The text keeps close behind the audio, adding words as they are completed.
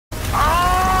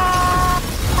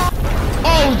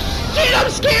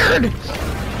scared!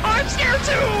 I'm scared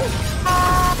too!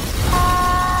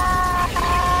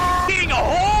 Being a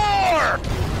whore!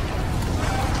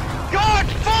 God,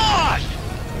 fuck!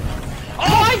 Oh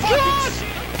my god!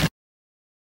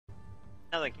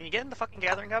 Now, like, can you get in the fucking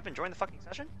gathering hub and join the fucking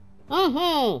session?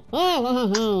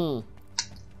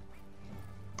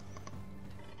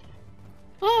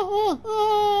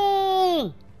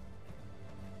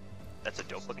 That's a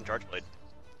dope looking charge blade.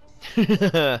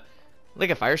 Like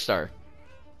a Firestar.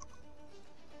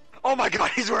 Oh my god,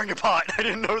 he's wearing a pot! I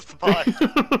didn't notice the pot.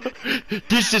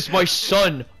 This is my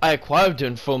son. I acquired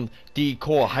him from the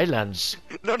Core Highlands.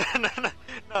 No,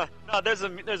 there's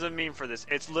a meme for this.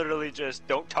 It's literally just,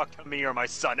 don't talk to me or my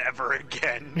son ever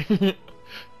again.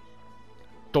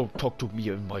 Don't talk to me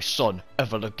and my son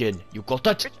ever again. You got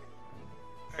that?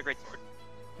 Great sword.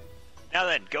 Now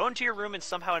then, go into your room and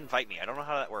somehow invite me. I don't know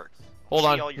how that works. Hold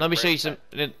on, let me show you some.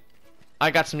 I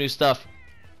got some new stuff.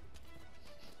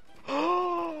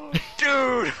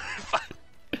 Dude!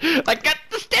 I got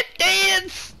the step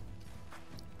dance!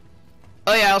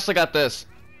 Oh yeah, I also got this.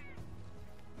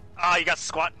 Ah, you got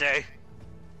squat day.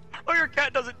 Oh, your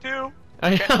cat does it too.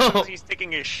 I Cat know. knows he's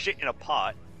taking his shit in a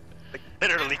pot. Like,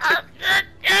 literally.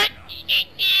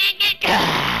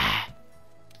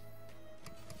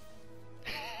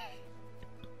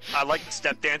 I like the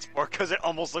step dance more because it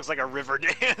almost looks like a river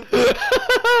dance.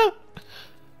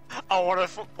 I want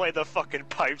to play the fucking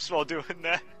pipes while doing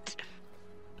that.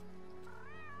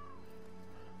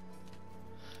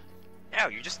 Ow,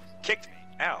 you just kicked me.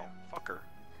 Ow, fucker.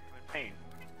 I'm in pain.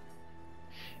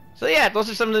 So yeah, those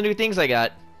are some of the new things I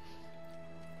got.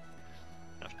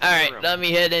 Alright, let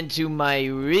me head into my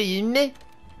room.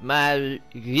 My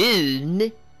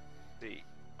room. See.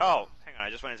 Oh, hang on, I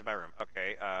just went into my room.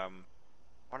 Okay, I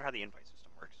wonder how the invite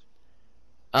system works.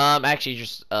 Actually,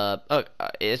 just,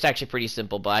 it's actually pretty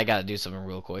simple, but I gotta do something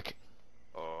real quick.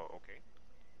 Oh, okay.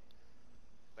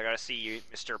 I gotta see you,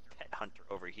 Mr. Pet Hunter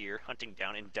over here, hunting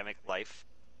down endemic life.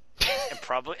 and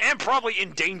probably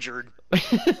endangered.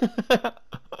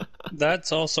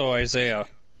 That's also Isaiah.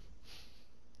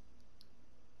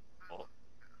 Oh.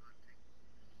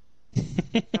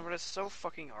 Yeah, but it's so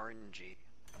fucking RNG.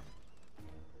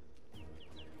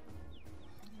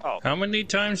 Oh. How many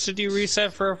times did you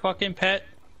reset for a fucking pet?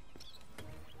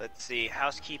 Let's see,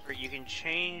 housekeeper, you can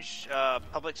change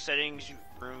public settings,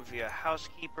 room via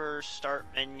housekeeper, start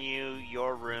menu,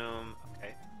 your room,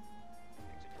 okay.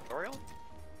 Exit tutorial?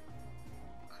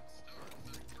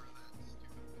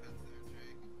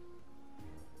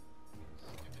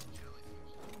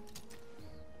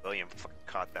 William fucking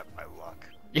caught that by luck.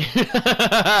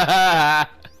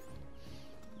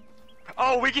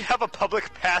 Oh, we can have a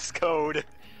public passcode!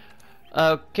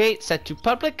 Okay, set to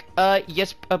public.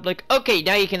 Yes, public. Okay,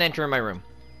 now you can enter in my room.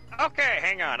 Okay,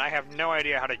 hang on. I have no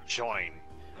idea how to join.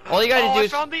 All you gotta do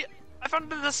is. I found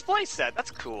the display set.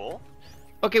 That's cool.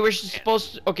 Okay, what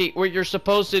you're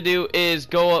supposed to do is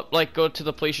go up, go to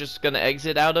the place you're gonna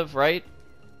exit out of, right?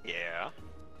 Yeah.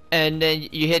 And then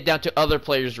you head down to other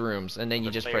players' rooms, and then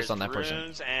you just press on that person.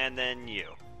 Rooms, and then you.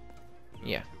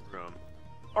 Yeah. Room.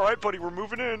 All right, buddy, we're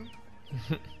moving in.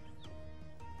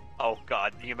 Oh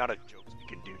god, the amount of jokes we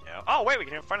can do now. Oh wait, we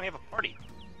can finally have a party.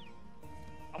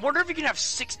 I wonder if you can have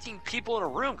 16 people in a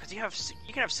room, because you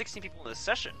can have 16 people in this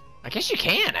session. I guess you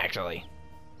can, actually.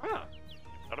 Huh.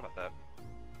 Thought about that.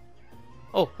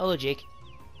 Oh, hello, Jake.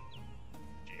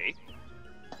 Jake?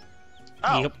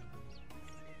 Oh. Yep.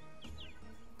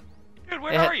 Dude,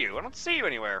 where are you? I don't see you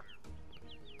anywhere.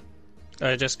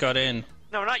 I just got in.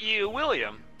 No, not you,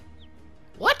 William.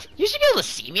 What? You should be able to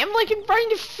see me. I'm in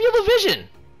the field of vision.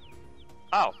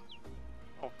 Oh.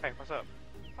 Oh, hey, what's up?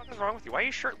 What the fuck is wrong with you? Why are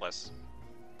you shirtless?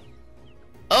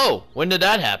 Oh, when did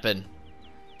that happen?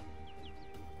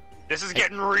 This is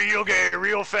getting real gay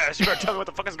real fast. You better tell me what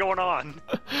the fuck is going on.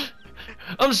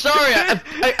 I'm sorry.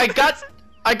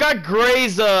 I got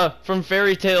Gray's from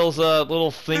Fairy Tale's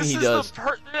little thing he does.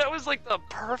 That was like the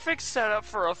perfect setup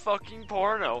for a fucking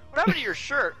porno. What happened to your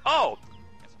shirt? Oh,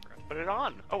 guess I forgot to put it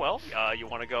on. Oh well. You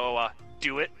want to go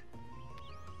do it?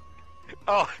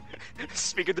 Oh,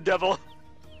 speak of the devil.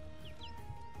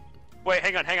 Wait,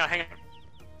 hang on.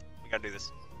 We gotta do this.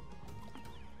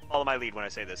 Follow my lead when I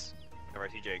say this. Whenever I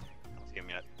see Jake, I don't see him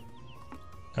yet.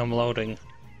 I'm loading.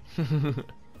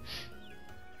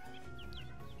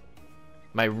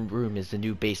 My room is the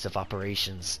new base of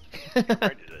operations. Right,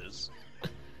 it is.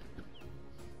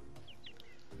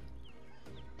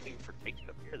 Waiting for Jake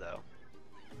up here, though.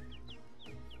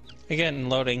 Again,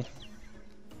 loading.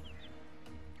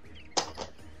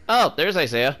 Oh, there's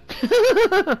Isaiah.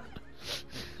 God,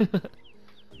 you guys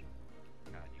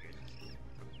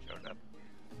showed up.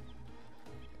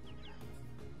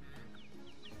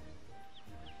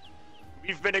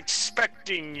 We've been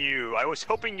expecting you. I was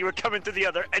hoping you would come in through the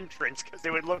other entrance because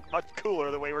it would look much cooler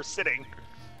the way we're sitting.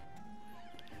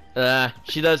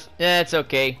 She does. Yeah, it's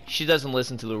okay. She doesn't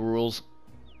listen to the rules.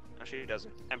 No, she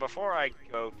doesn't. And before I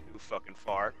go too fucking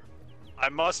far, I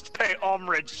must pay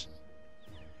homage.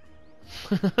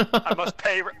 I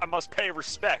must pay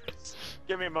respects.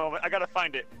 Give me a moment. I gotta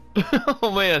find it.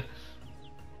 Oh man.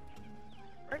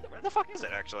 Where the fuck is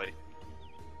it actually?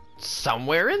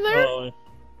 Somewhere in there? Oh,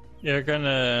 you're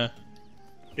gonna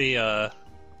be Oh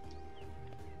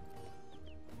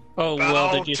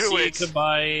well, did you Bow to see it. to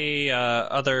buy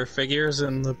other figures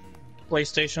in the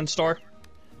PlayStation Store?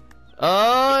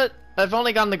 I've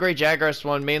only gotten the Great Jaguars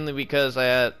one mainly because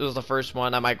it was the first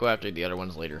one. I might go after the other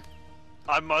ones later.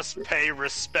 I must pay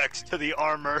respects to the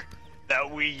armor that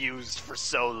we used for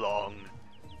so long.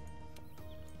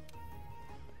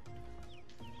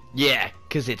 Yeah,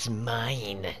 'cause it's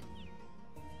mine.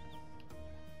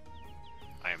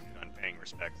 I am done paying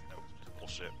respects. That was just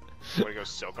bullshit. I'm gonna go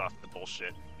soak off the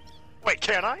bullshit. Wait,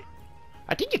 can I?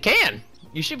 I think you can.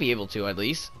 You should be able to, at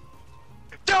least.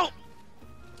 Don't!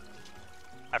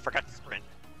 I forgot to sprint.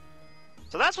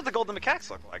 So that's what the golden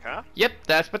macaques look like, huh? Yep,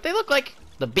 that's what they look like.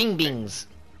 The Bing Bings.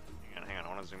 Hang on, I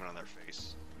wanna zoom in on their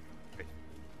face. Wait.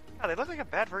 Oh, they look like a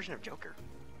bad version of Joker.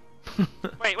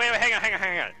 wait, hang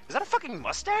on. Is that a fucking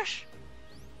mustache?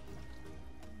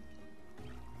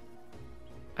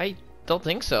 I don't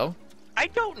think so. I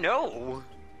don't know.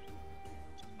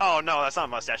 Oh no, that's not a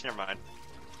mustache. Never mind.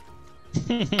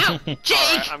 Ow,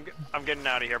 Jake! Alright, I'm getting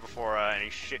out of here before any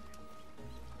shit.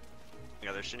 Any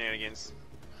other shenanigans.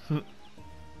 Whee!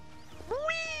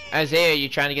 Isaiah, you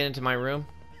trying to get into my room?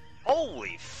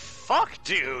 Holy fuck,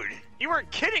 dude! You weren't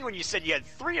kidding when you said you had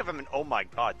 3 of them, and oh my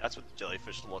god, that's what the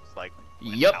jellyfish looks like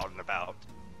when Yup. out and about.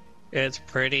 It's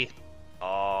pretty.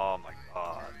 Oh my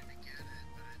god.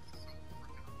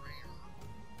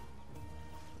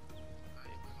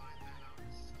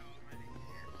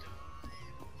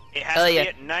 It has Hell to yeah. be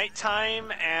at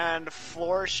nighttime and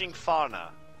flourishing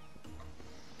fauna.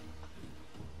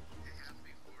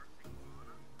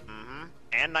 Mm-hmm.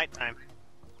 And nighttime.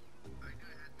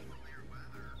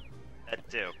 That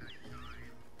too.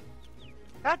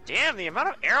 God damn, the amount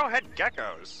of arrowhead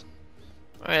geckos.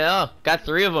 Well, got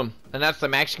 3 of them, and that's the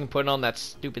max you can put on that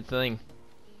stupid thing.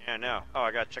 Yeah, no. Oh,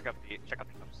 I gotta check out the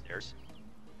upstairs.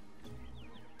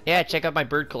 Yeah, check out my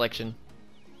bird collection.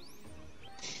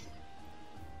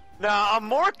 Nah, I'm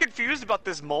more confused about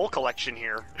this mole collection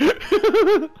here.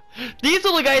 These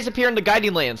little guys appear in the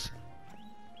Guiding Lands.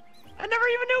 I never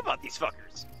even knew about these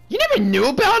fuckers. You never knew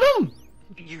about them?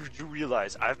 You do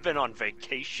realize I've been on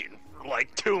vacation for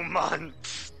like 2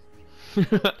 months.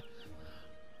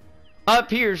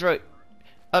 Up here's where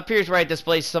I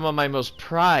display some of my most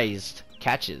prized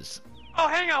catches. Oh,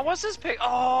 hang on, what's this pic?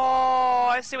 Oh,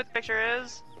 I see what the picture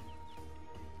is.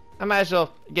 I might as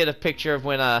well get a picture of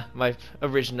when my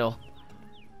original.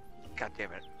 God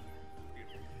damn it.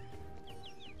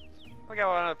 We got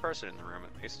one other person in the room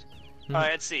at least.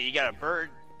 Alright, let's see. You got a bird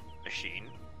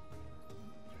machine.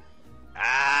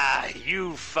 Ah,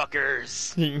 you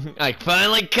fuckers. I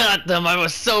finally caught them. I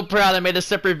was so proud. I made a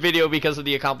separate video because of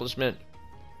the accomplishment.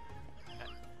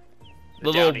 The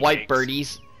little downy white cakes.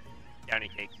 birdies. Downy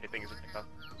cakes, I think is what they call.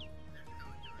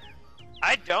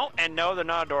 I don't, and no, they're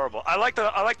not adorable. I like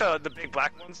the big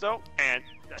black ones though, and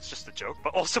that's just a joke.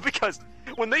 But also because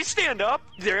when they stand up,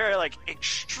 they're like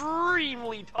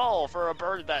extremely tall for a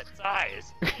bird that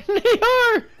size. They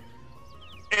are.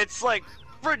 It's like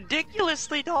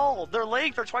ridiculously tall. Their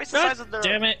legs are twice the size of their.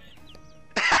 Damn it!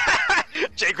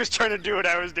 Jake was trying to do what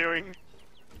I was doing.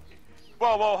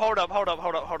 Whoa, hold up.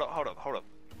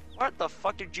 What the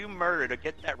fuck did you murder to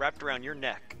get that wrapped around your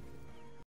neck?